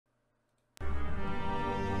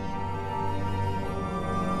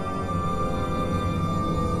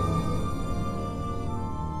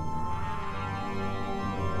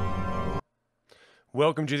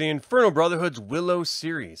Welcome to the Infernal Brotherhood's Willow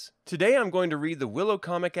series. Today I'm going to read the Willow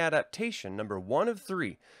comic adaptation, number 1 of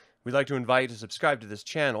 3. We'd like to invite you to subscribe to this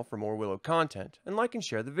channel for more Willow content, and like and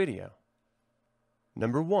share the video.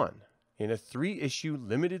 Number 1. In a 3-issue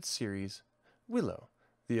limited series, Willow,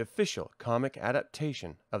 the official comic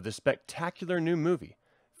adaptation of the spectacular new movie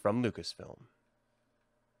from Lucasfilm.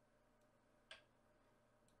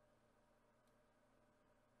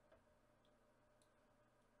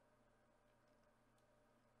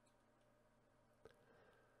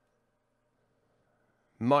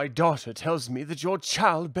 My daughter tells me that your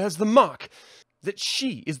child bears the mark, that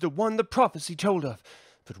she is the one the prophecy told of.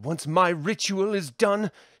 But once my ritual is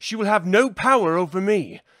done, she will have no power over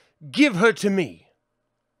me. Give her to me.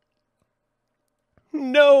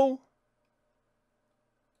 No.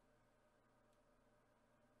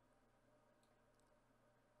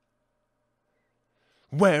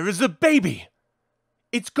 Where is the baby?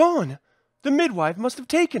 It's gone. The midwife must have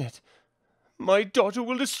taken it. My daughter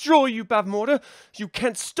will destroy you, Bavmorda. You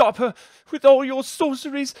can't stop her. With all your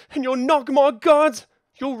sorceries and your Nogmar guards,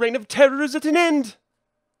 your reign of terror is at an end.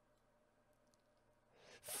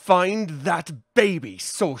 Find that baby,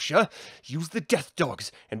 Sorsha. Use the death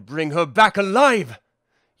dogs and bring her back alive.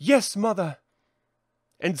 Yes, Mother.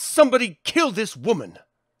 And somebody kill this woman.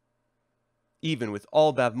 Even with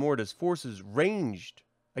all Bavmorda's forces ranged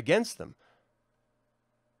against them,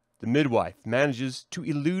 the midwife manages to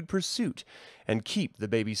elude pursuit and keep the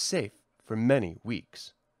baby safe for many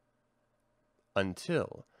weeks.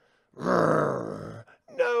 Until... No,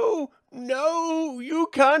 no, you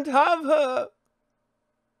can't have her!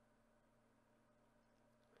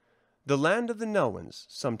 The land of the Nelwyns,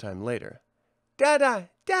 sometime later.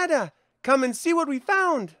 Dada, Dada, come and see what we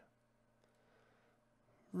found!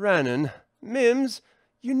 Rannan, Mims,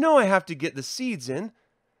 you know I have to get the seeds in.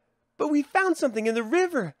 But we found something in the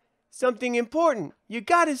river. Something important. You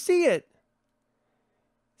gotta see it.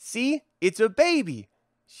 See? It's a baby.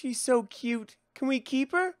 She's so cute. Can we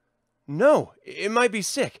keep her? No, it might be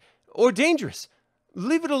sick. Or dangerous.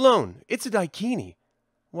 Leave it alone. It's a daikini.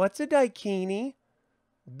 What's a daikini?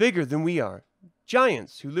 Bigger than we are.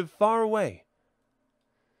 Giants who live far away.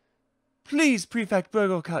 Please, Prefect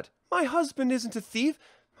Burglecut. My husband isn't a thief.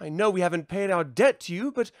 I know we haven't paid our debt to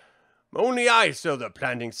you, but... Only I sell the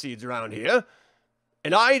planting seeds around here.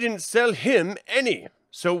 And I didn't sell him any.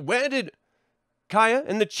 So where did... Kaya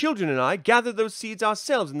and the children and I gathered those seeds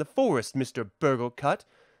ourselves in the forest, Mr. Burglecut.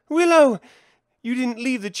 Willow, you didn't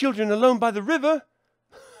leave the children alone by the river.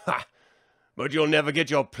 Ha! But you'll never get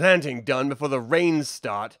your planting done before the rains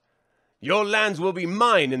start. Your lands will be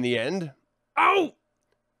mine in the end. Ow!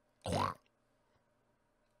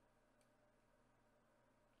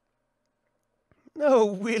 Oh,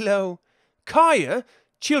 Willow. Kaya,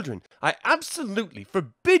 children, I absolutely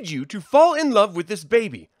forbid you to fall in love with this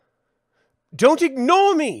baby. Don't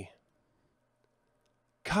ignore me.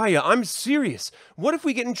 Kaya, I'm serious. What if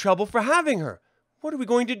we get in trouble for having her? What are we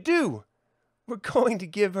going to do? We're going to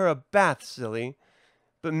give her a bath, silly.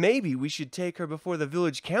 But maybe we should take her before the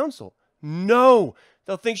village council. No,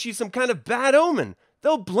 they'll think she's some kind of bad omen.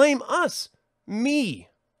 They'll blame us. Me.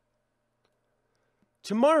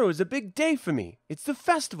 Tomorrow is a big day for me. It's the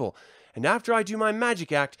festival. And after I do my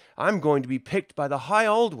magic act, I'm going to be picked by the High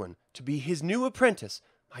Aldwin to be his new apprentice.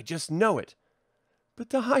 I just know it. But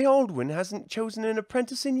the High Aldwin hasn't chosen an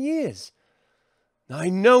apprentice in years. I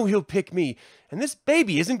know he'll pick me, and this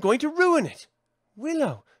baby isn't going to ruin it.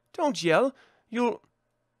 Willow, don't yell. You'll...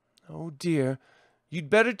 Oh, dear. You'd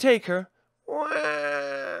better take her.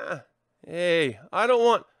 Wah! Hey, I don't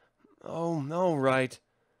want... Oh, all right.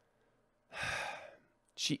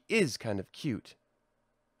 She is kind of cute.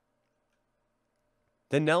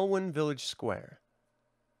 The Nelwyn Village Square.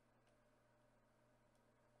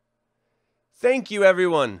 Thank you,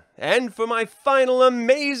 everyone. And for my final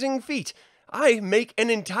amazing feat, I make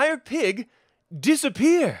an entire pig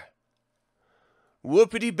disappear.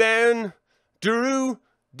 Whoopity bairn, deroo,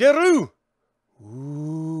 deroo.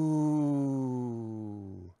 Ooh.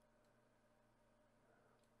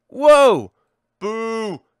 Whoa!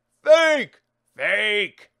 Boo! Fake!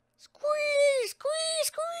 Fake! Squee! Squee!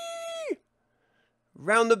 Squee!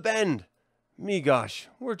 Round the bend. Me gosh,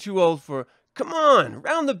 we're too old for... Come on,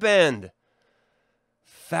 round the bend.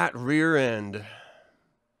 Fat rear end.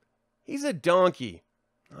 He's a donkey.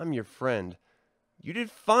 I'm your friend. You did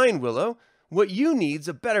fine, Willow. What you need's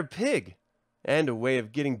a better pig. And a way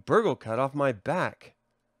of getting Burglecut off my back.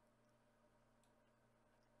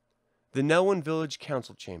 The Nelwyn Village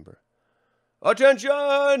Council Chamber.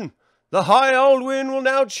 Attention! The High Aldwin will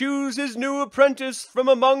now choose his new apprentice from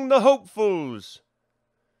among the hopefuls.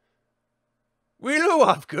 Willow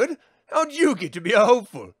Hopgood, How'd you get to be a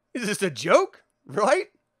hopeful? Is this a joke, right?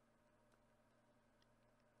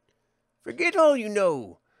 Forget all you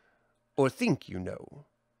know, or think you know,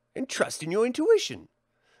 and trust in your intuition.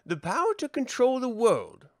 The power to control the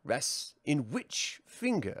world rests in which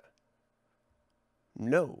finger?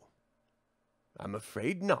 No, I'm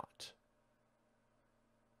afraid not.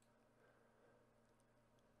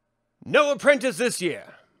 No apprentice this year.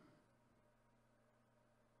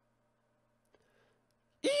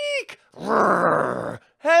 Eek! Rrr!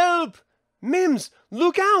 Help! Mims,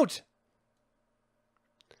 look out!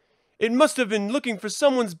 It must have been looking for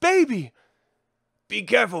someone's baby. Be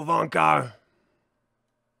careful, Vonkar.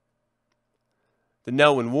 The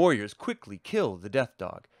Nelwyn warriors quickly kill the death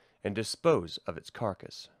dog and dispose of its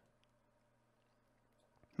carcass.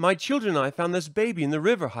 My children and I found this baby in the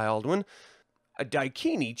river, High Alduin. A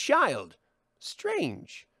Daikini child.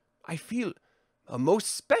 Strange. I feel a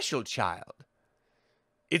most special child.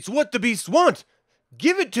 It's what the beasts want.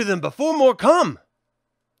 Give it to them before more come.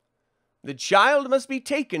 The child must be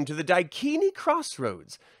taken to the Daikini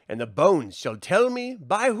crossroads, and the bones shall tell me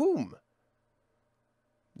by whom.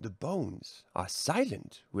 The bones are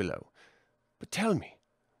silent, Willow. But tell me,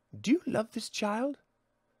 do you love this child?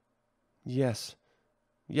 Yes.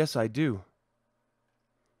 Yes, I do.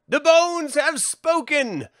 The bones have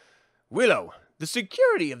spoken! Willow, the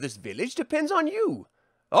security of this village depends on you.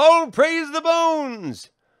 All praise the bones!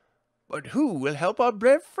 But who will help our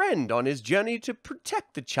brave friend on his journey to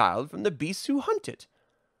protect the child from the beasts who hunt it?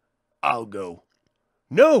 I'll go.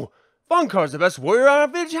 No! Vonkar's the best warrior our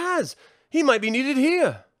village has. He might be needed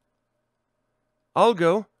here. I'll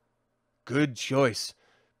go. Good choice.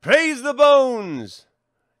 Praise the bones!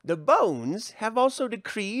 The bones have also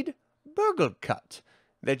decreed, Burglecut,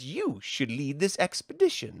 that you should lead this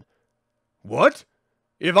expedition. What?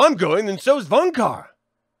 If I'm going, then so's Vonkar.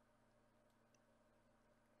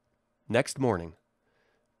 Next morning.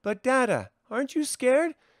 But Dada, aren't you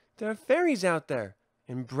scared? There are fairies out there,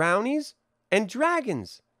 and brownies, and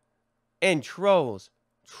dragons, and trolls.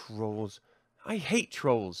 Trolls. I hate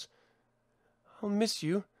trolls. I'll miss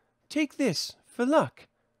you. Take this, for luck.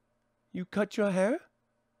 You cut your hair?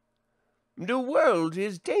 The world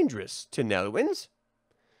is dangerous to Nelwyns.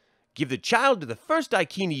 Give the child to the first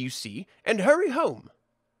Daikini you see, and hurry home.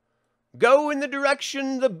 Go in the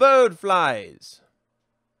direction the bird flies.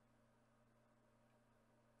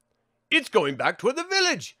 It's going back toward the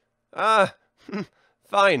village.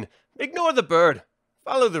 Fine. Ignore the bird.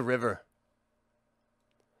 Follow the river.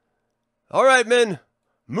 All right, men.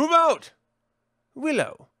 Move out.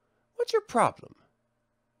 Willow, what's your problem?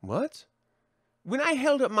 What? When I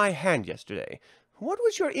held up my hand yesterday, what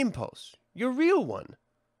was your impulse? Your real one?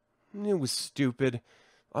 It was stupid.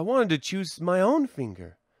 I wanted to choose my own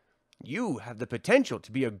finger. You have the potential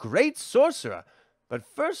to be a great sorcerer, but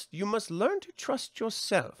first you must learn to trust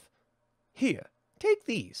yourself. Here, take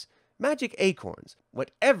these. Magic acorns.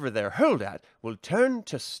 Whatever they're hurled at will turn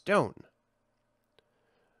to stone.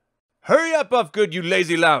 Hurry up, Buffgood, you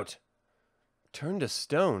lazy lout! Turn to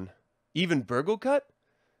stone? Even Burglecut?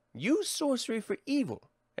 Use sorcery for evil,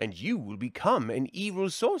 and you will become an evil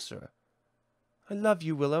sorcerer. I love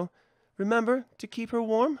you, Willow. Remember to keep her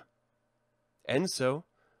warm? And so.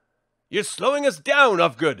 You're slowing us down,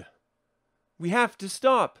 Buffgood! We have to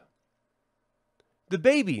stop. The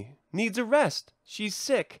baby needs a rest. She's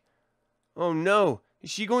sick. Oh no, is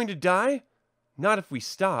she going to die? Not if we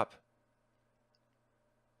stop.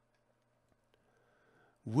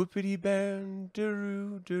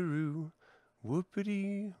 Whoopity-bear-daroo-daroo,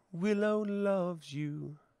 whoopity, Willow loves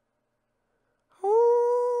you. Ooh.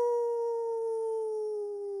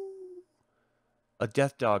 A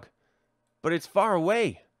death dog, but it's far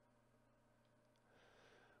away.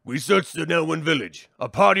 We searched the Nelwyn village. A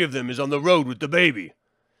party of them is on the road with the baby.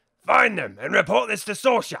 Find them and report this to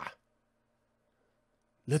Sorsha.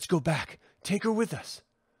 Let's go back. Take her with us.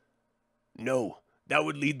 No, that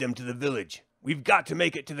would lead them to the village. We've got to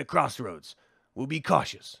make it to the crossroads. We'll be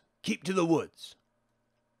cautious. Keep to the woods.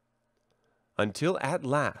 Until at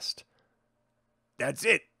last. That's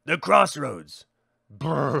it. The crossroads.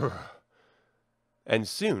 Brrr. And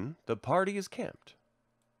soon the party is camped.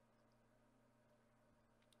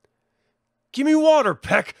 Give me water,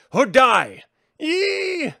 Peck, or die.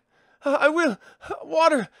 Yee! I will.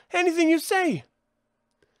 Water. Anything you say.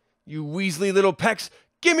 You weaselly little Pecks,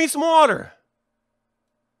 give me some water.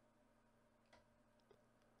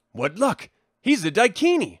 What luck! He's a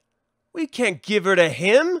Daikini. We can't give her to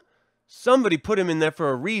him. Somebody put him in there for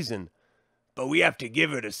a reason. But we have to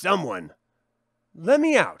give her to someone. Let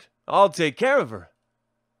me out. I'll take care of her.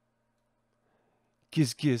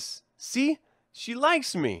 Kiss, kiss. See? She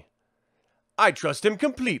likes me. I trust him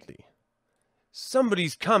completely.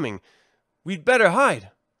 Somebody's coming. We'd better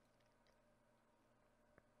hide.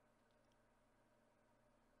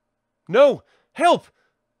 No! Help!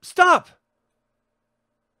 Stop!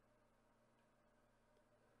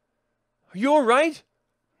 Are you all right?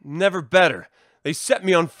 Never better. They set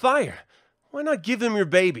me on fire. Why not give them your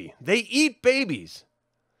baby? They eat babies.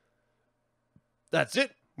 That's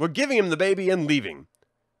it. We're giving him the baby and leaving.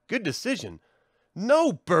 Good decision.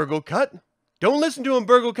 No, Burglecut. Don't listen to him,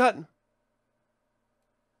 Burglecut.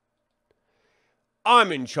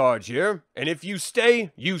 I'm in charge here, and if you stay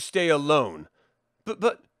alone.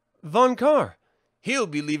 But, Von Carr, he'll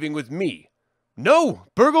be leaving with me. No,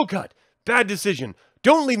 Burglecut. Bad decision.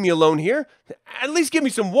 Don't leave me alone here. At least give me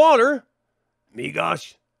some water. Me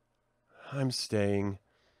gosh. I'm staying.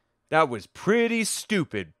 That was pretty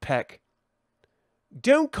stupid, Peck.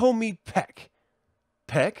 Don't call me Peck.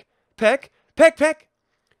 Peck? Peck? Peck, Peck?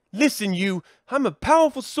 Listen, you. I'm a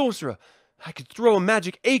powerful sorcerer. I could throw a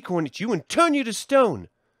magic acorn at you and turn you to stone.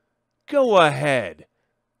 Go ahead.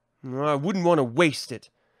 I wouldn't want to waste it.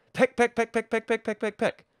 Peck, peck, peck, peck, peck, peck, peck, peck,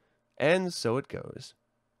 peck. And so it goes.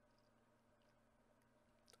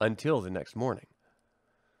 Until the next morning.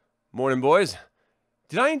 Morning, boys.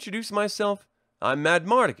 Did I introduce myself? I'm Mad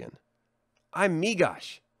Mardigan. I'm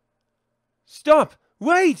Migosh. Stop!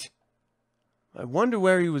 Wait! I wonder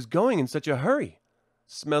where he was going in such a hurry.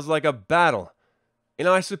 Smells like a battle. And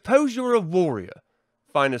I suppose you're a warrior.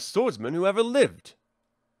 Finest swordsman who ever lived.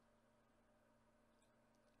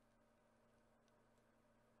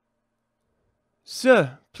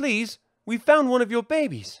 Sir, please, we found one of your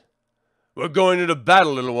babies. We're going into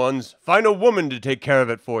battle, little ones. Find a woman to take care of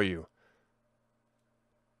it for you.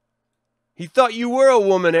 He thought you were a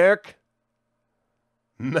woman, Eric.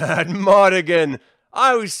 Mad Mardigan,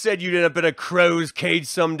 I always said you'd end up in a crow's cage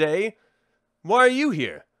someday. Why are you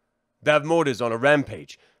here? Bavmorda's on a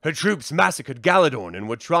rampage. Her troops massacred Galadorn and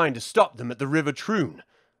were trying to stop them at the River Troon.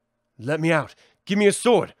 Let me out. Give me a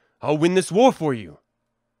sword. I'll win this war for you.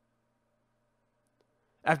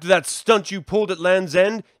 After that stunt you pulled at Land's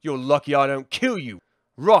End, you're lucky I don't kill you.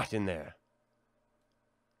 Rot in there.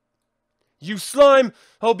 You slime!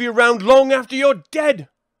 I'll be around long after you're dead!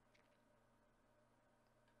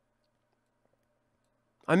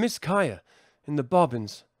 I miss Kaya and the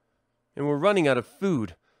Bobbins, and we're running out of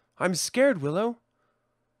food. I'm scared, Willow.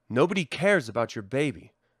 Nobody cares about your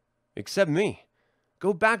baby, except me.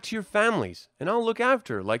 Go back to your families, and I'll look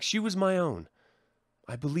after her like she was my own.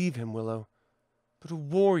 I believe him, Willow. But a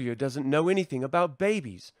warrior doesn't know anything about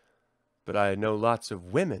babies. But I know lots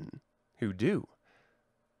of women who do.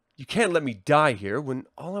 You can't let me die here when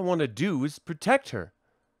all I want to do is protect her.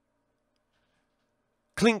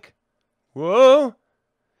 Clink. Whoa!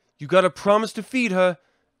 You gotta promise to feed her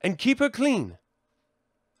and keep her clean.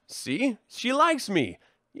 See? She likes me.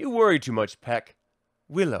 You worry too much, Peck.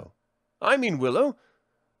 Willow. I mean Willow.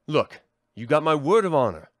 Look, you got my word of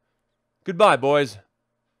honor. Goodbye, boys.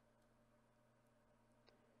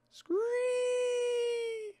 Scree!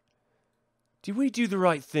 Did we do the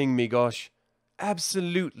right thing, Migosh?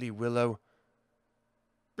 Absolutely, Willow.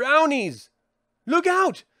 Brownies! Look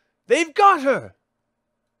out! They've got her!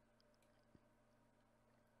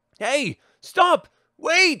 Hey! Stop!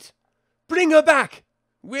 Wait! Bring her back!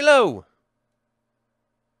 Willow!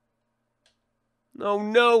 Oh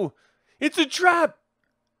no! It's a trap!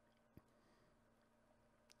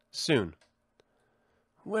 Soon.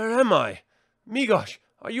 Where am I? Migosh,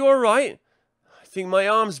 are you alright? I think my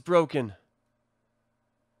arm's broken.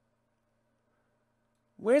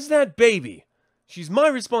 Where's that baby? She's my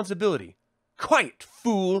responsibility. Quiet,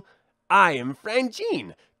 fool! I am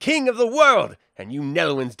Frangine, king of the world, and you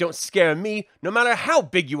Netherlands don't scare me, no matter how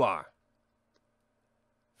big you are.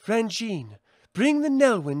 Frangine, bring the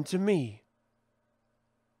Nelwyn to me.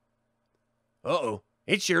 Uh-oh,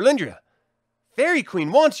 it's Sherlindria. Fairy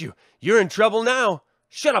Queen wants you. You're in trouble now.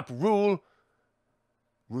 Shut up, Rule.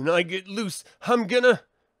 When I get loose, I'm gonna...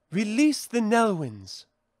 Release the Nelwyns.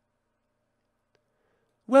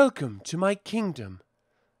 Welcome to my kingdom.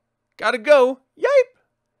 Gotta go. Yipe!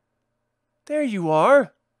 There you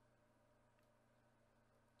are.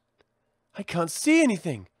 I can't see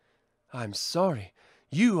anything. I'm sorry.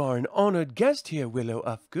 You are an honored guest here, Willow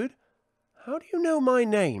Ufgood. How do you know my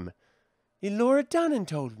name? Elora Dannon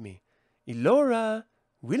told me. Elora,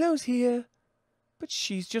 Willow's here. But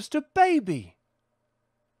she's just a baby.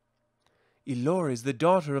 Elora is the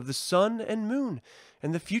daughter of the sun and moon,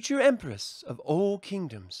 and the future empress of all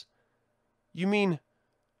kingdoms. You mean,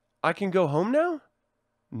 I can go home now?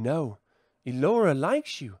 No, Elora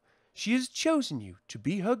likes you. She has chosen you to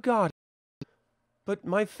be her guardian. But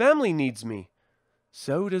my family needs me.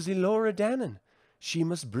 So does Elora Dannon. She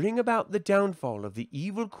must bring about the downfall of the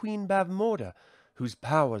evil Queen Bavmorda, whose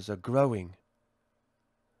powers are growing.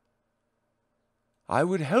 I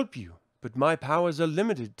would help you, but my powers are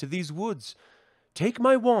limited to these woods. Take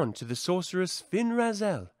my wand to the sorceress Fin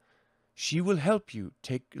Raziel. She will help you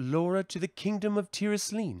take Laura to the kingdom of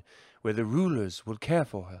Tirisleen, where the rulers will care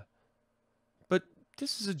for her. But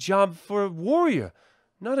this is a job for a warrior,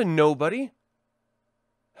 not a nobody.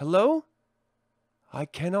 Hello? I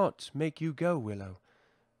cannot make you go, Willow,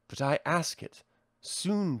 but I ask it.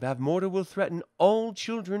 Soon Bavmorda will threaten all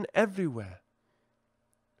children everywhere.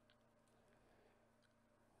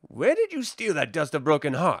 Where did you steal that dust of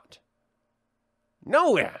broken heart?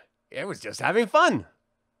 Nowhere. It was just having fun.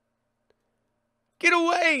 Get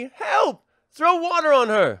away! Help! Throw water on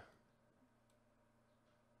her!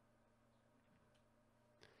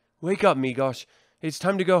 Wake up, Migosh. It's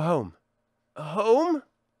time to go home. Home?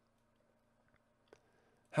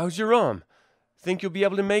 How's your arm? Think you'll be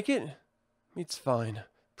able to make it? It's fine.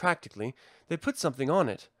 Practically. They put something on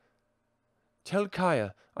it. Tell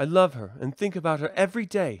Kaya I love her and think about her every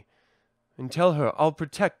day. And tell her I'll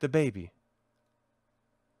protect the baby.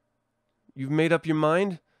 You've made up your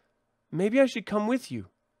mind? Maybe I should come with you.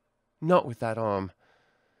 Not with that arm.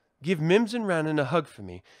 Give Mims and Rannan a hug for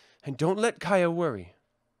me, and don't let Kaya worry.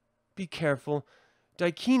 Be careful.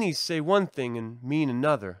 Daikinis say one thing and mean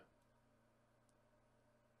another.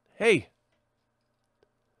 Hey!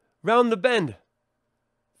 Round the bend!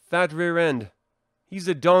 Fat rear end. He's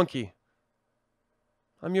a donkey.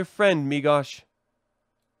 I'm your friend, Migosh.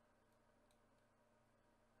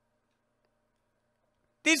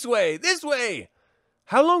 This way! This way!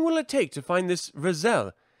 How long will it take to find this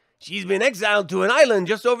Raziel? She's been exiled to an island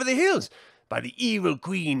just over the hills by the evil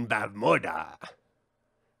Queen Bavmorda.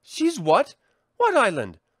 She's what? What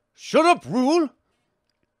island? Shut up, Rule!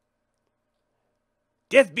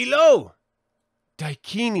 Death below!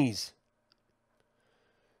 Daikinis.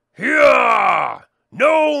 Here!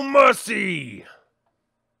 No mercy!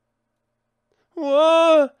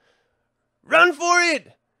 Whoa! Run for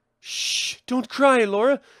it! Shh! Don't cry,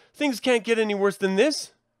 Laura. Things can't get any worse than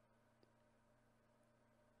this.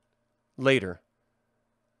 Later.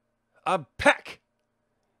 Peck!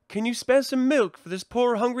 Can you spare some milk for this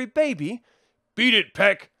poor hungry baby? Beat it,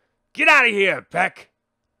 Peck! Get out of here, Peck!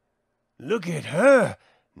 Look at her!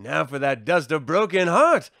 Now for that dust of broken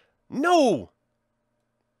heart! No!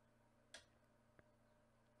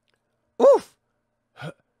 Oof!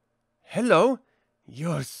 Hello?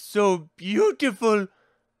 You're so beautiful!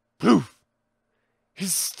 Poof!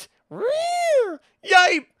 Hist! Rear!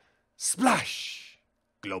 Yipe! Splash!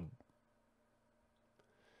 Glub!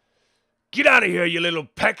 Get out of here, you little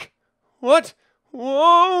peck! What?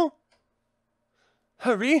 Whoa!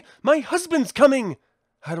 Hurry! My husband's coming!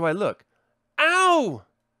 How do I look? Ow!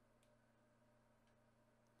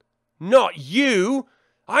 Not you!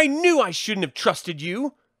 I knew I shouldn't have trusted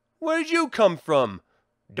you! Where'd you come from?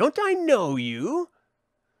 Don't I know you?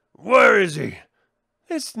 Where is he?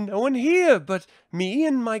 There's no one here but me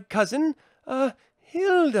and my cousin,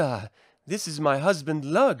 Hilda. This is my husband,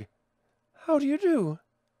 Lug. How do you do?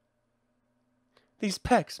 These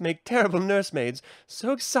pecks make terrible nursemaids,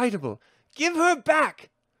 so excitable. Give her back!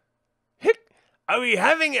 Hick! Are we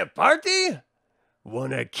having a party?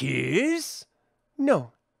 Want a kiss?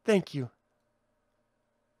 No, thank you.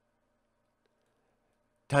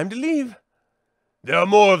 Time to leave. There are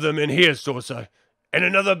more of them in here, Sorsa, and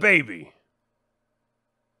another baby.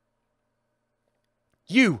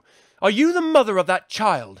 Are you the mother of that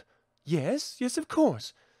child? Yes, of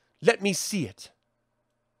course. Let me see it.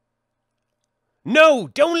 No,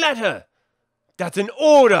 don't let her! That's an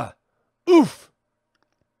order! Oof!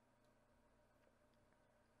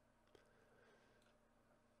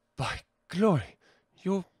 By glory,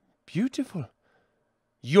 you're beautiful.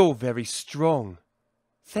 You're very strong.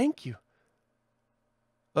 Thank you.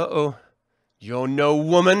 Uh-oh. You're no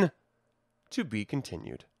woman. To be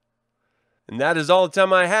continued. And that is all the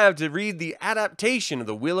time I have to read the adaptation of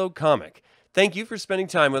the Willow comic. Thank you for spending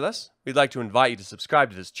time with us. We'd like to invite you to subscribe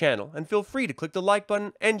to this channel, and feel free to click the like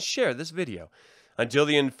button and share this video. Until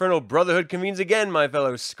the Infernal Brotherhood convenes again, my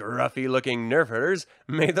fellow scruffy-looking Nerf herders,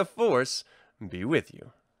 may the Force be with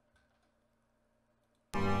you.